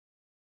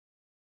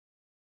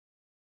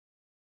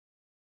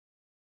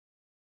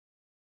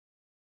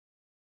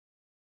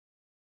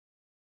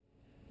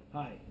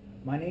Hi,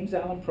 my name's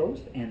Alan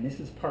Prost, and this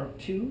is part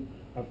 2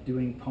 of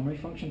doing pulmonary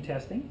function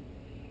testing.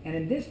 And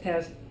in this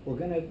test, we're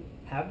going to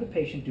have the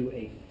patient do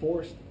a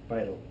forced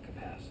vital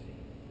capacity.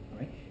 All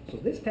right? So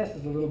this test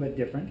is a little bit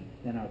different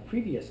than our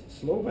previous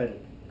slow vital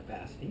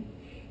capacity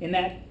in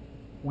that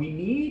we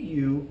need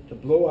you to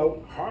blow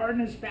out hard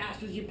and as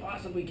fast as you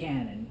possibly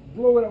can, and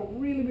blow it out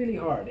really, really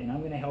hard, and I'm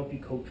going to help you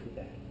coach with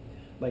that.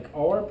 Like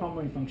all our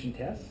pulmonary function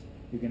tests,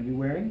 you're going to be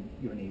wearing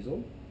your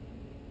nasal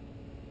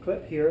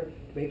clip here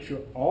to make sure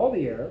all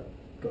the air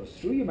goes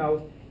through your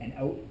mouth and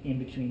out in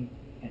between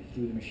and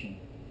through the machine.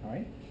 All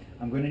right?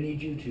 I'm going to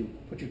need you to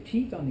put your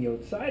teeth on the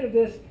outside of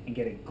this and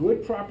get a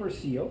good proper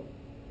seal.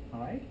 All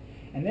right?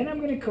 And then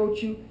I'm going to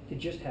coach you to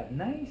just have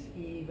nice,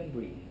 even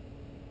breathing.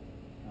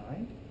 All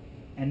right?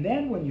 And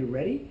then when you're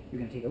ready,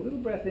 you're going to take a little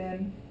breath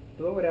in,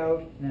 blow it out,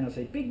 and then I'll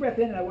say big breath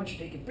in, and I want you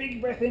to take a big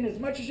breath in as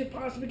much as you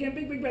possibly can,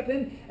 big breath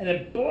in, and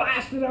then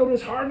blast it out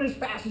as hard and as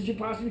fast as you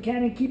possibly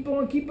can, and keep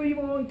blowing, keep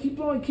blowing, keep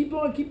blowing, keep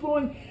blowing, keep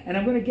blowing, and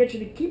I'm going to get you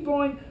to keep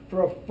blowing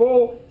for a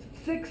full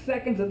 6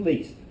 seconds at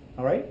least.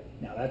 All right?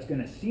 Now that's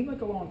going to seem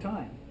like a long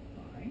time,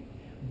 all right?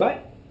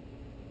 But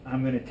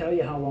I'm going to tell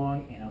you how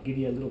long, and I'll give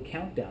you a little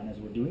countdown as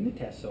we're doing the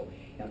test. So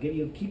I'll give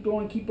you keep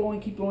blowing, keep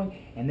blowing, keep blowing,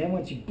 and then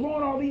once you've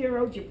blown all the air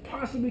out you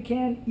possibly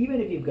can,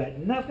 even if you've got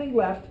nothing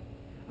left,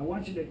 I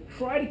want you to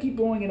try to keep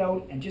blowing it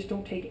out and just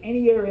don't take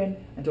any air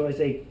in until I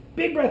say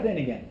big breath in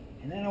again.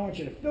 And then I want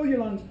you to fill your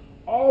lungs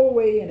all the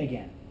way in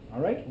again. All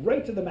right?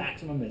 Right to the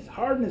maximum, as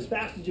hard and as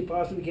fast as you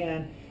possibly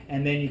can,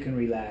 and then you can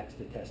relax.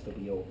 The test will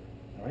be over.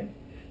 All right?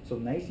 So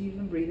nice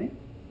even breathing.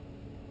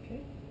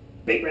 Okay?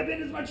 Big breath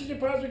in as much as you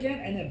possibly can,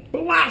 and then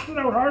blast it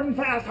out hard and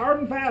fast, hard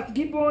and fast.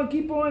 Keep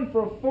blowing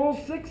for a full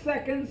 6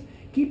 seconds.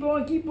 Keep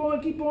blowing, keep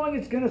blowing, keep blowing.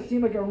 It's going to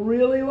seem like a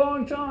really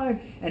long time.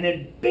 And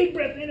then big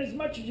breath in as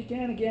much as you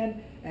can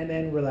again, and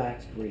then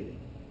relaxed breathing.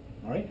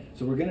 All right?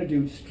 So we're going to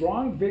do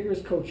strong,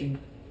 vigorous coaching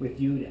with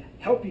you to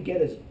help you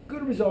get as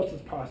good results as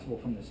possible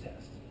from this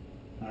test.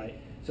 All right?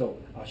 So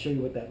I'll show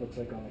you what that looks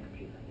like on the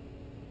computer.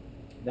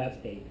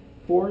 That's a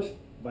forced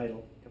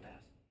vital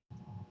capacity.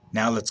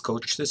 Now let's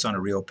coach this on a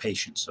real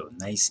patient. So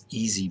nice,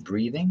 easy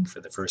breathing for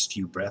the first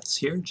few breaths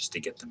here, just to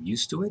get them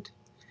used to it.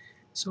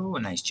 So a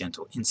nice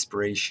gentle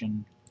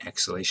inspiration,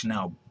 exhalation.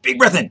 Now big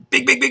breath in,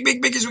 big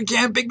as we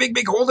can, big,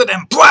 hold it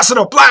and blast it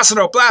out, blast it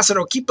out, blast it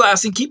out. Keep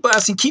blasting, keep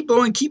blasting, keep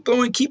blowing, keep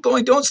blowing, keep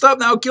blowing. Don't stop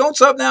now, don't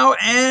stop now,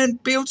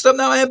 and don't stop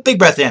now, and big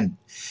breath in.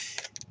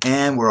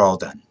 And we're all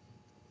done.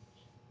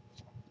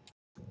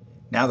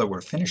 Now that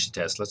we're finished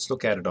the test, let's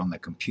look at it on the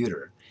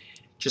computer.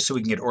 Just so we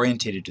can get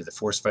orientated to the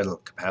forced vital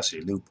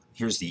capacity loop,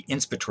 here's the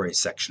inspiratory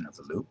section of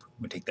the loop.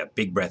 We'll take that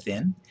big breath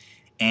in.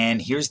 And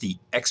here's the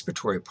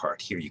expiratory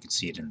part. Here you can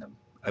see it in the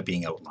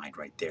being outlined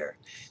right there.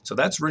 So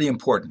that's really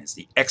important. It's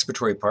the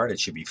expiratory part. It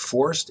should be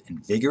forced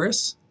and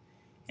vigorous,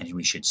 and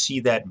we should see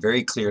that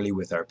very clearly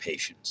with our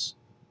patients.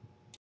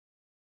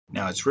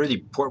 Now it's really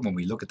important when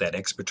we look at that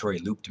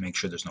expiratory loop to make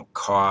sure there's no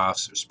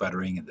coughs or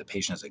sputtering, and the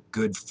patient has a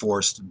good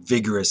forced,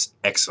 vigorous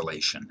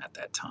exhalation at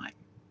that time.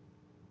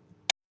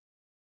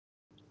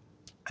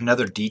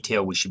 Another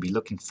detail we should be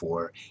looking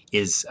for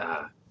is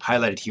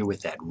highlighted here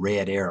with that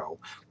red arrow,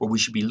 where we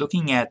should be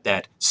looking at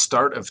that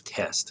start of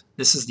test.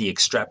 This is the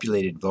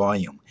extrapolated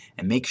volume,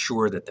 and make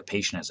sure that the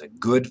patient has a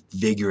good,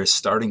 vigorous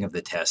starting of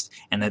the test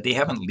and that they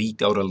haven't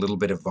leaked out a little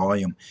bit of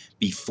volume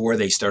before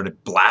they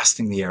started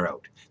blasting the air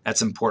out.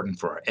 That's important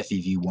for our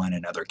FEV1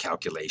 and other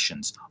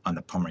calculations on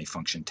the pulmonary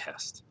function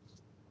test.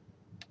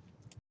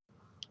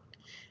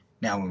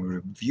 Now, when we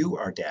review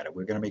our data,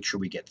 we're going to make sure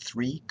we get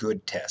 3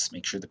 good tests.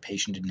 Make sure the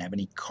patient didn't have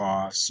any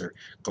coughs or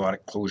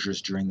glottic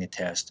closures during the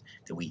test,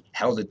 that we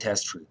held the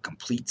test for a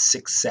complete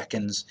 6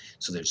 seconds,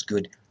 so there's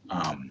good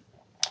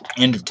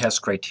end of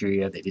test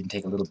criteria. They didn't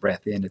take a little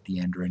breath in at the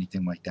end or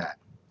anything like that.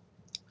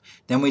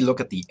 Then we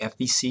look at the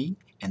FVC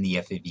and the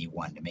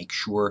FEV1 to make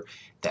sure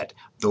that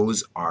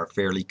those are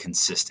fairly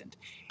consistent.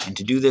 And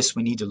to do this,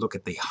 we need to look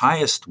at the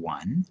highest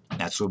one.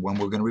 That's the one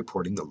we're going to be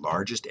reporting, the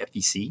largest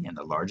FVC and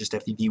the largest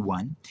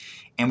FEV1.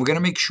 And we're going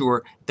to make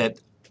sure that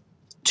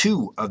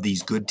 2 of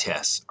these good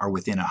tests are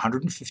within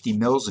 150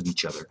 mils of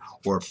each other,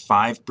 or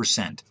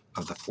 5%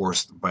 of the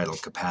forced vital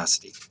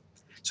capacity.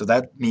 So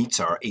that meets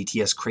our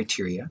ATS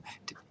criteria,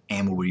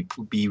 and we'll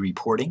be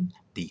reporting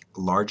the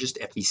largest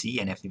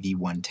FVC and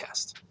FEV1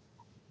 test.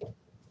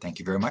 Thank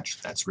you very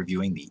much. That's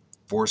reviewing the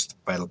forced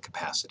vital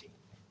capacity.